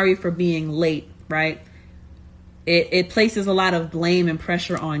sorry for being late, right? It places a lot of blame and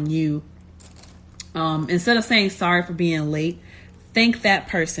pressure on you. Instead of saying sorry for being late, thank that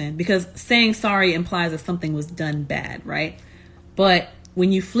person, because saying sorry implies that something was done bad, right? But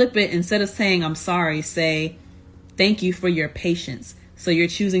when you flip it, instead of saying I'm sorry, say thank you for your patience. So you're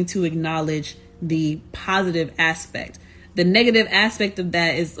choosing to acknowledge the positive aspect. The negative aspect of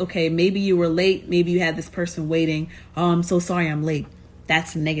that is, okay, maybe you were late. Maybe you had this person waiting. Oh, I'm so sorry I'm late.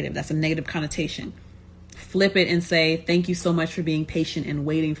 That's negative. That's a negative connotation. Flip it and say, thank you so much for being patient and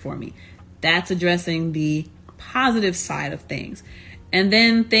waiting for me. That's addressing the positive side of things. And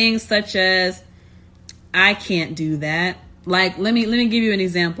then things such as, I can't do that. Like, let me give you an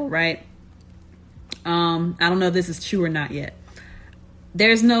example, right? I don't know if this is true or not yet.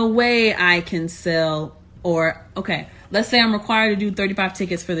 There's no way I can sell, or, okay, let's say I'm required to do 35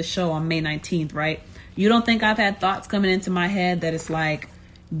 tickets for the show on May 19th, right? You don't think I've had thoughts coming into my head that it's like,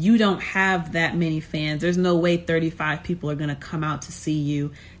 you don't have that many fans. There's no way 35 people are going to come out to see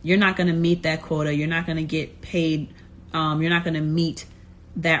you. You're not going to meet that quota. You're not going to get paid. You're not going to meet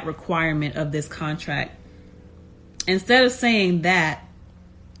that requirement of this contract. Instead of saying that,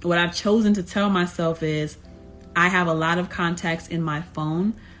 what I've chosen to tell myself is, I have a lot of contacts in my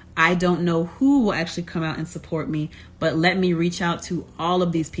phone. I don't know who will actually come out and support me, but let me reach out to all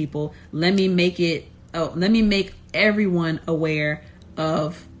of these people. Let me make everyone aware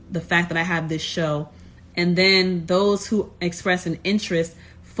of the fact that I have this show. And then those who express an interest,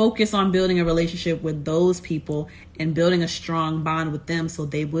 focus on building a relationship with those people and building a strong bond with them, so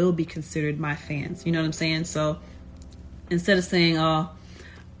they will be considered my fans. You know what I'm saying? So instead of saying, oh,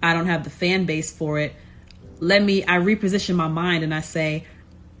 I don't have the fan base for it, I reposition my mind and I say,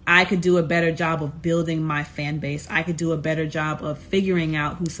 I could do a better job of building my fan base. I could do a better job of figuring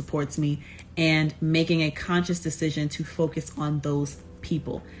out who supports me and making a conscious decision to focus on those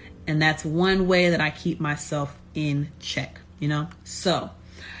people. And that's one way that I keep myself in check, you know? So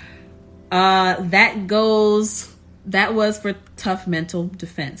that was for tough mental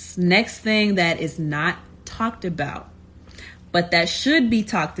defense. Next thing that is not talked about, but that should be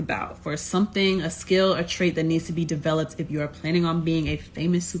talked about for something, a skill, a trait that needs to be developed if you are planning on being a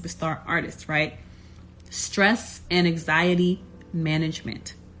famous superstar artist, right? Stress and anxiety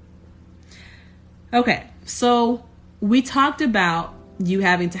management. Okay, so we talked about you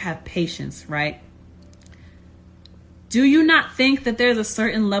having to have patience, right? Do you not think that there's a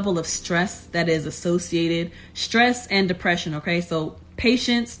certain level of stress that is associated? Stress and depression, okay? So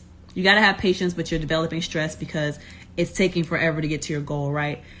patience, you got to have patience, but you're developing stress because it's taking forever to get to your goal,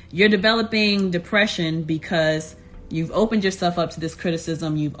 right? You're developing depression because you've opened yourself up to this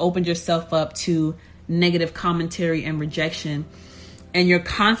criticism. You've opened yourself up to negative commentary and rejection, and you're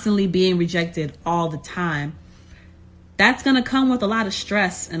constantly being rejected all the time. That's going to come with a lot of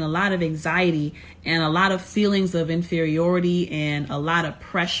stress and a lot of anxiety and a lot of feelings of inferiority and a lot of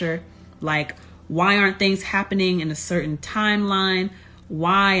pressure. Like, why aren't things happening in a certain timeline?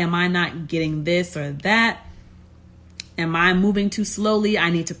 Why am I not getting this or that? Am I moving too slowly? I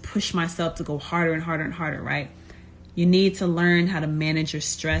need to push myself to go harder and harder and harder, right? You need to learn how to manage your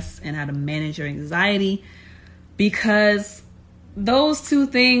stress and how to manage your anxiety, because those two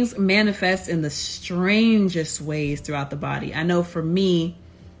things manifest in the strangest ways throughout the body. I know for me,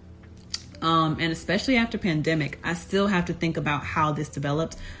 and especially after pandemic, I still have to think about how this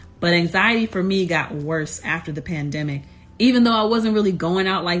developed. But anxiety for me got worse after the pandemic, even though I wasn't really going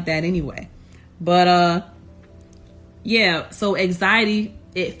out like that anyway. But yeah, so anxiety,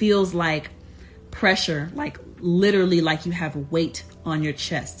 it feels like pressure, like literally like you have weight on your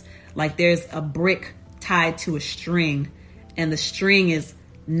chest. Like there's a brick tied to a string, and the string is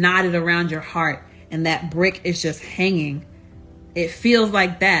knotted around your heart, and that brick is just hanging. It feels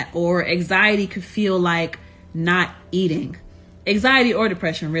like that. Or anxiety could feel like not eating. Anxiety or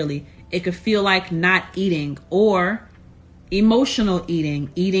depression, really. It could feel like not eating, or emotional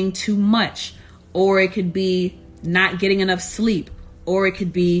eating too much, or it could be not getting enough sleep, or it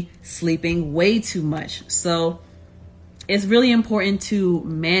could be sleeping way too much. So it's really important to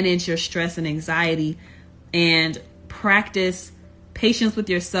manage your stress and anxiety and practice patience with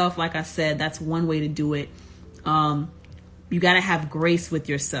yourself. Like I said, that's one way to do it. You got to have grace with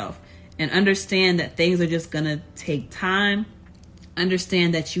yourself and understand that things are just going to take time.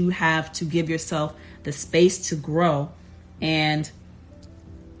 Understand that you have to give yourself the space to grow, and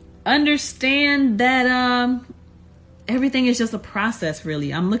understand that everything is just a process,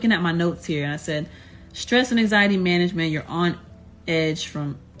 really. I'm looking at my notes here, and I said, stress and anxiety management, you're on edge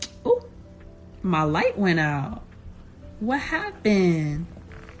from... Oh, my light went out. What happened?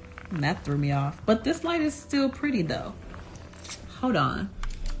 That threw me off. But this light is still pretty, though. Hold on.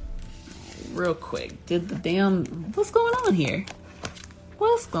 Real quick. What's going on here?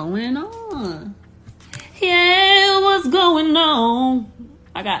 What's going on? Yeah, what's going on?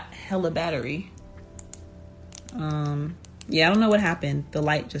 I got hella battery. Yeah, I don't know what happened. The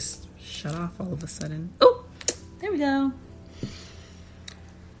light just shut off all of a sudden. Oh, there we go.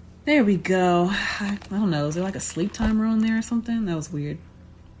 There we go. I don't know. Is there like a sleep timer on there or something? That was weird.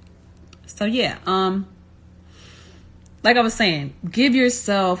 So yeah, like I was saying, give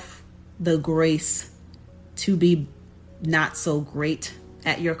yourself the grace to be not so great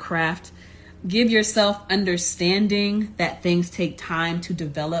at your craft. Give yourself understanding that things take time to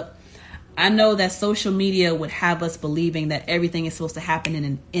develop. I know that social media would have us believing that everything is supposed to happen in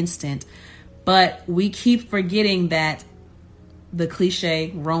an instant, but we keep forgetting that the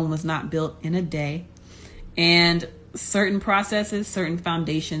cliche, Rome was not built in a day, and certain processes, certain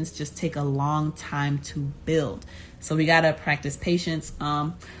foundations just take a long time to build. So we got to practice patience.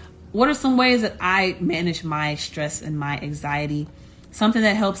 What are some ways that I manage my stress and my anxiety? Something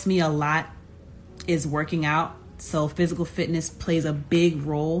that helps me a lot is working out. So physical fitness plays a big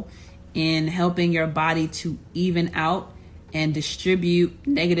role in helping your body to even out and distribute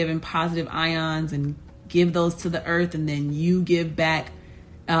negative and positive ions and give those to the earth, and then you give back,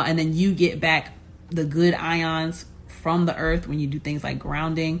 and then you get back the good ions from the earth when you do things like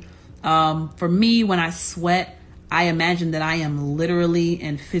grounding. For me, when I sweat, I imagine that I am literally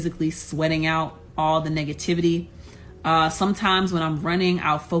and physically sweating out all the negativity. Sometimes when I'm running,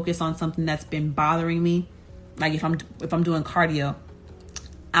 I'll focus on something that's been bothering me. Like if I'm doing cardio,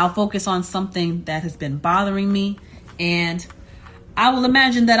 I'll focus on something that has been bothering me, and I will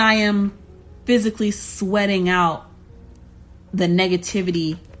imagine that I am physically sweating out the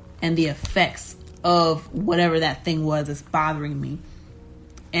negativity and the effects of whatever that thing was that's bothering me.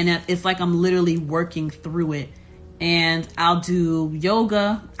 And it's like I'm literally working through it. And I'll do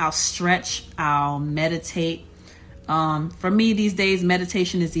yoga, I'll stretch, I'll meditate, For me these days,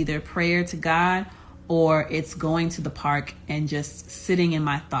 meditation is either prayer to God or it's going to the park and just sitting in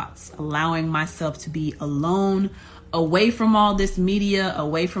my thoughts, allowing myself to be alone, away from all this media,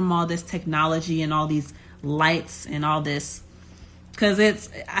 away from all this technology and all these lights and all this. Because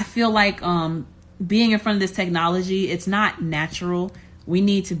I feel like being in front of this technology, it's not natural. We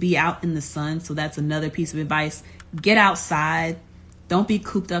need to be out in the sun. So that's another piece of advice. Get outside. Don't be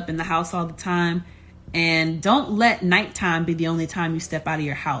cooped up in the house all the time. And don't let nighttime be the only time you step out of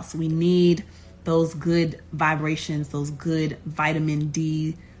your house. We need those good vibrations, those good vitamin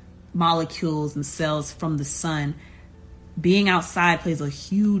D molecules and cells from the sun. Being outside plays a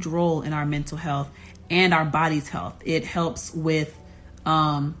huge role in our mental health and our body's health. It helps with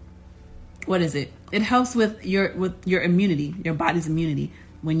It helps with your immunity, your body's immunity,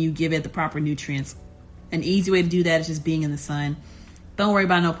 when you give it the proper nutrients. An easy way to do that is just being in the sun. Don't worry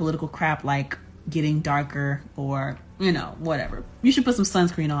about no political crap like getting darker or, whatever. You should put some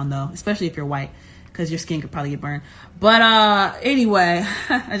sunscreen on though, especially if you're white, because your skin could probably get burned. But anyway,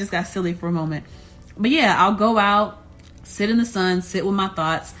 I just got silly for a moment. But yeah, I'll go out, sit in the sun, sit with my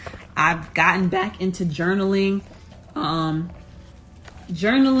thoughts. I've gotten back into journaling.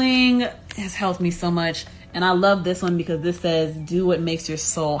 Journaling has helped me so much. And I love this one because this says, do what makes your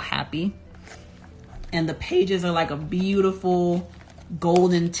soul happy. And the pages are like a beautiful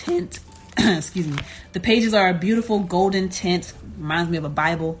golden tint. Excuse me. The pages are a beautiful golden tint. Reminds me of a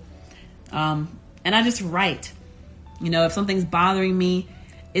Bible. And I just write. If something's bothering me,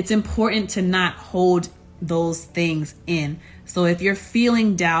 it's important to not hold those things in. So if you're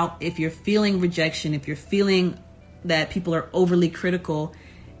feeling doubt, if you're feeling rejection, if you're feeling that people are overly critical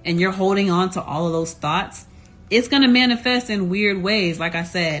and you're holding on to all of those thoughts, it's going to manifest in weird ways. Like I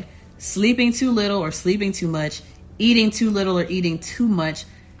said, sleeping too little or sleeping too much, eating too little or eating too much,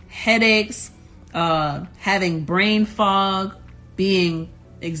 headaches, having brain fog, being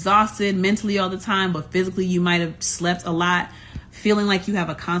exhausted mentally all the time, but physically you might have slept a lot, feeling like you have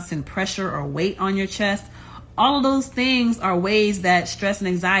a constant pressure or weight on your chest. All of those things are ways that stress and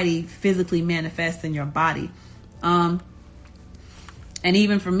anxiety physically manifest in your body. And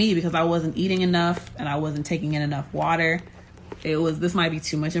even for me, because I wasn't eating enough and I wasn't taking in enough water, this might be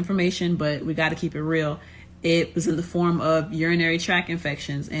too much information, but we got to keep it real. It was in the form of urinary tract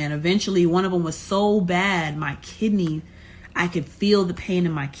infections. And eventually one of them was so bad, I could feel the pain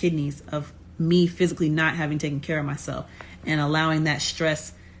in my kidneys of me physically not having taken care of myself and allowing that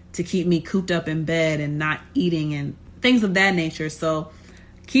stress to keep me cooped up in bed and not eating and things of that nature. So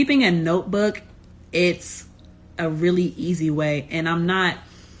keeping a notebook, it's a really easy way. And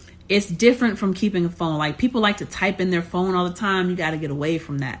it's different from keeping a phone. Like people like to type in their phone all the time. You got to get away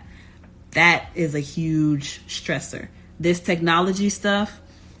from that. That is a huge stressor. This technology stuff,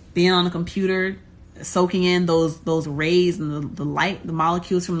 being on a computer, soaking in those rays and the light, the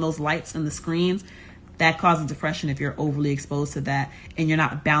molecules from those lights and the screens, that causes depression if you're overly exposed to that and you're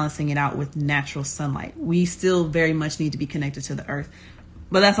not balancing it out with natural sunlight. We still very much need to be connected to the earth.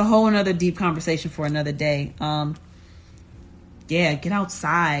 But that's a whole another deep conversation for another day. Get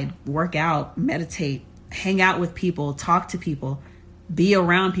outside, work out, meditate, hang out with people, talk to people, be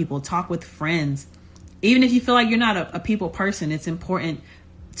around people, talk with friends. Even if you feel like you're not a people person, it's important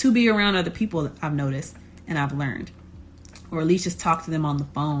to be around other people, I've noticed and I've learned. Or at least just talk to them on the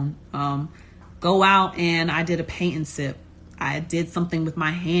phone. Go out, and I did a paint and sip. I did something with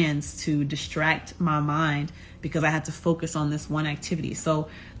my hands to distract my mind because I had to focus on this one activity. So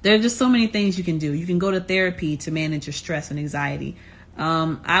there are just so many things you can do. You can go to therapy to manage your stress and anxiety.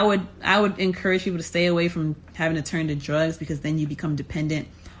 I would encourage people to stay away from having to turn to drugs, because then you become dependent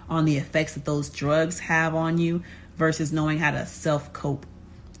on the effects that those drugs have on you versus knowing how to self-cope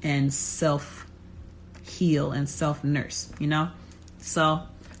and self-heal and self-nurse, So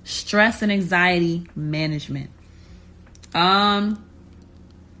stress and anxiety management. And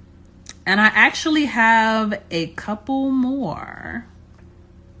I actually have a couple more.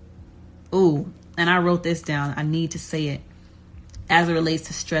 Ooh, and I wrote this down. I need to say it as it relates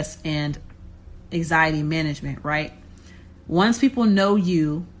to stress and anxiety management, right? Once people know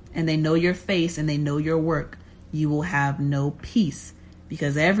you and they know your face and they know your work, you will have no peace,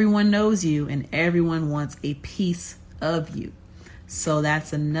 because everyone knows you and everyone wants a piece of you. So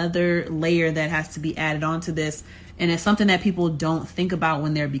that's another layer that has to be added onto this. And it's something that people don't think about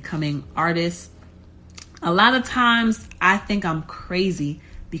when they're becoming artists. A lot of times I think I'm crazy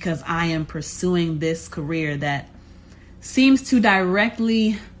because I am pursuing this career that seems to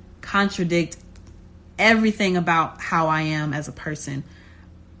directly contradict everything about how I am as a person.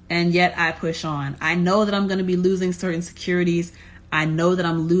 And yet I push on. I know that I'm going to be losing certain securities. I know that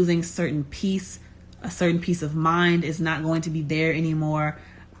I'm losing certain peace a certain peace of mind is not going to be there anymore.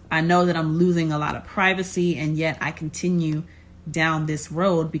 I know that I'm losing a lot of privacy, and yet I continue down this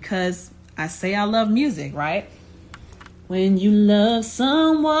road because I say I love music, right? When you love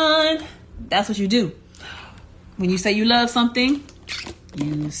someone, that's what you do. When you say you love something,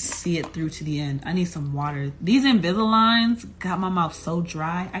 you see it through to the end. I need some water. These Invisaligns got my mouth so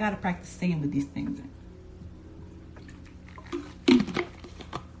dry. I gotta practice singing with these things.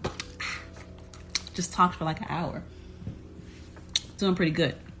 Just talked for like an hour. Doing pretty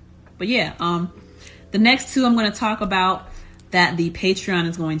good. But yeah, the next two I'm going to talk about that the Patreon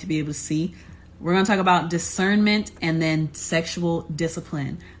is going to be able to see. We're going to talk about discernment and then sexual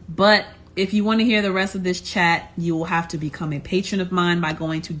discipline. But if you want to hear the rest of this chat, you will have to become a patron of mine by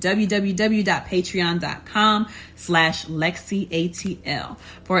going to www.patreon.com/LexiATL.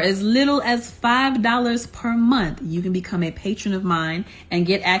 For as little as $5 per month, you can become a patron of mine and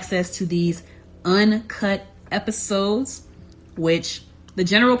get access to these uncut episodes, which the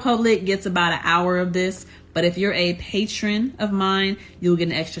general public gets about an hour of this. But if you're a patron of mine, you'll get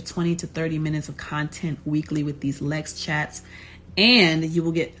an extra 20 to 30 minutes of content weekly with these Lex chats. And you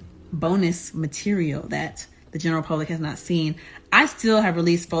will get bonus material that the general public has not seen. I still have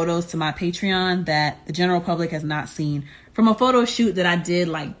released photos to my Patreon that the general public has not seen from a photo shoot that I did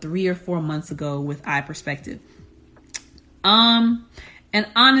like 3 or 4 months ago with iPerspective. And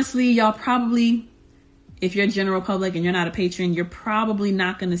honestly, y'all probably, if you're general public and you're not a patron, you're probably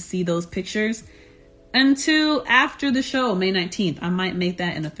not going to see those pictures until after the show, May 19th. I might make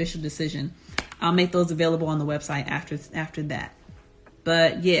that an official decision. I'll make those available on the website after that.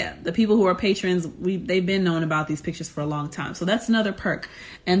 But yeah, the people who are patrons, they've been knowing about these pictures for a long time. So that's another perk.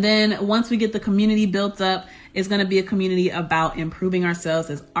 And then once we get the community built up, it's going to be a community about improving ourselves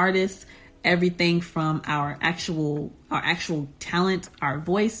as artists. Everything from our actual talent, our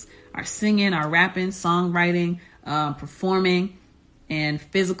voice, our singing, our rapping, songwriting, performing, and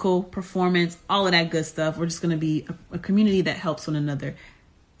physical performance, all of that good stuff. We're just going to be a community that helps one another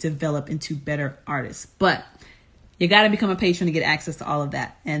develop into better artists. But you got to become a patron to get access to all of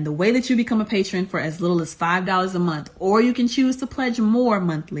that. And the way that you become a patron for as little as $5 a month, or you can choose to pledge more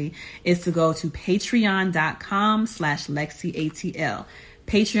monthly, is to go to patreon.com/LexiATL.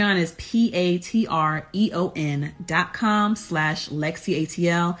 Patreon is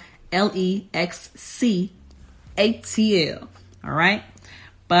patreon.com/LexiATL, LEXCATL. All right.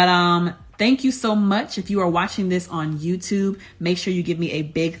 But thank you so much. If you are watching this on YouTube, make sure you give me a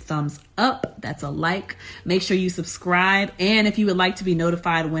big thumbs up. That's a like. Make sure you subscribe. And if you would like to be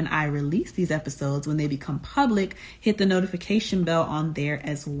notified when I release these episodes, when they become public, hit the notification bell on there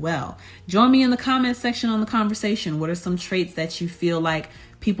as well. Join me in the comment section on the conversation. What are some traits that you feel like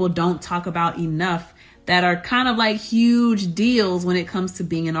people don't talk about enough that are kind of like huge deals when it comes to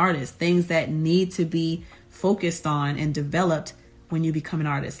being an artist? Things that need to be focused on and developed when you become an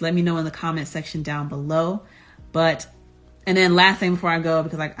artist. Let me know in the comment section down below. And then last thing before I go,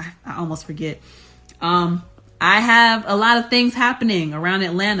 because I almost forget. I have a lot of things happening around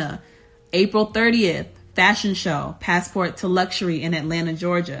Atlanta. April 30th, fashion show, Passport to Luxury in Atlanta,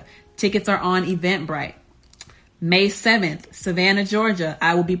 Georgia. Tickets are on Eventbrite. May 7th, Savannah, Georgia.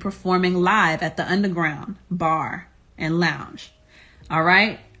 I will be performing live at the Underground Bar and Lounge. All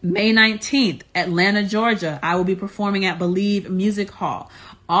right. May 19th, Atlanta, Georgia. I will be performing at Believe Music Hall.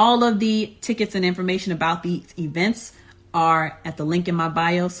 All of the tickets and information about these events are at the link in my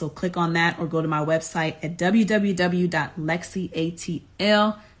bio. So click on that or go to my website at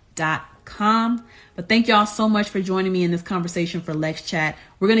www.lexiatl.com. But thank y'all so much for joining me in this conversation for Lex Chat.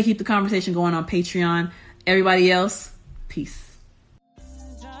 We're going to keep the conversation going on Patreon. Everybody else, peace.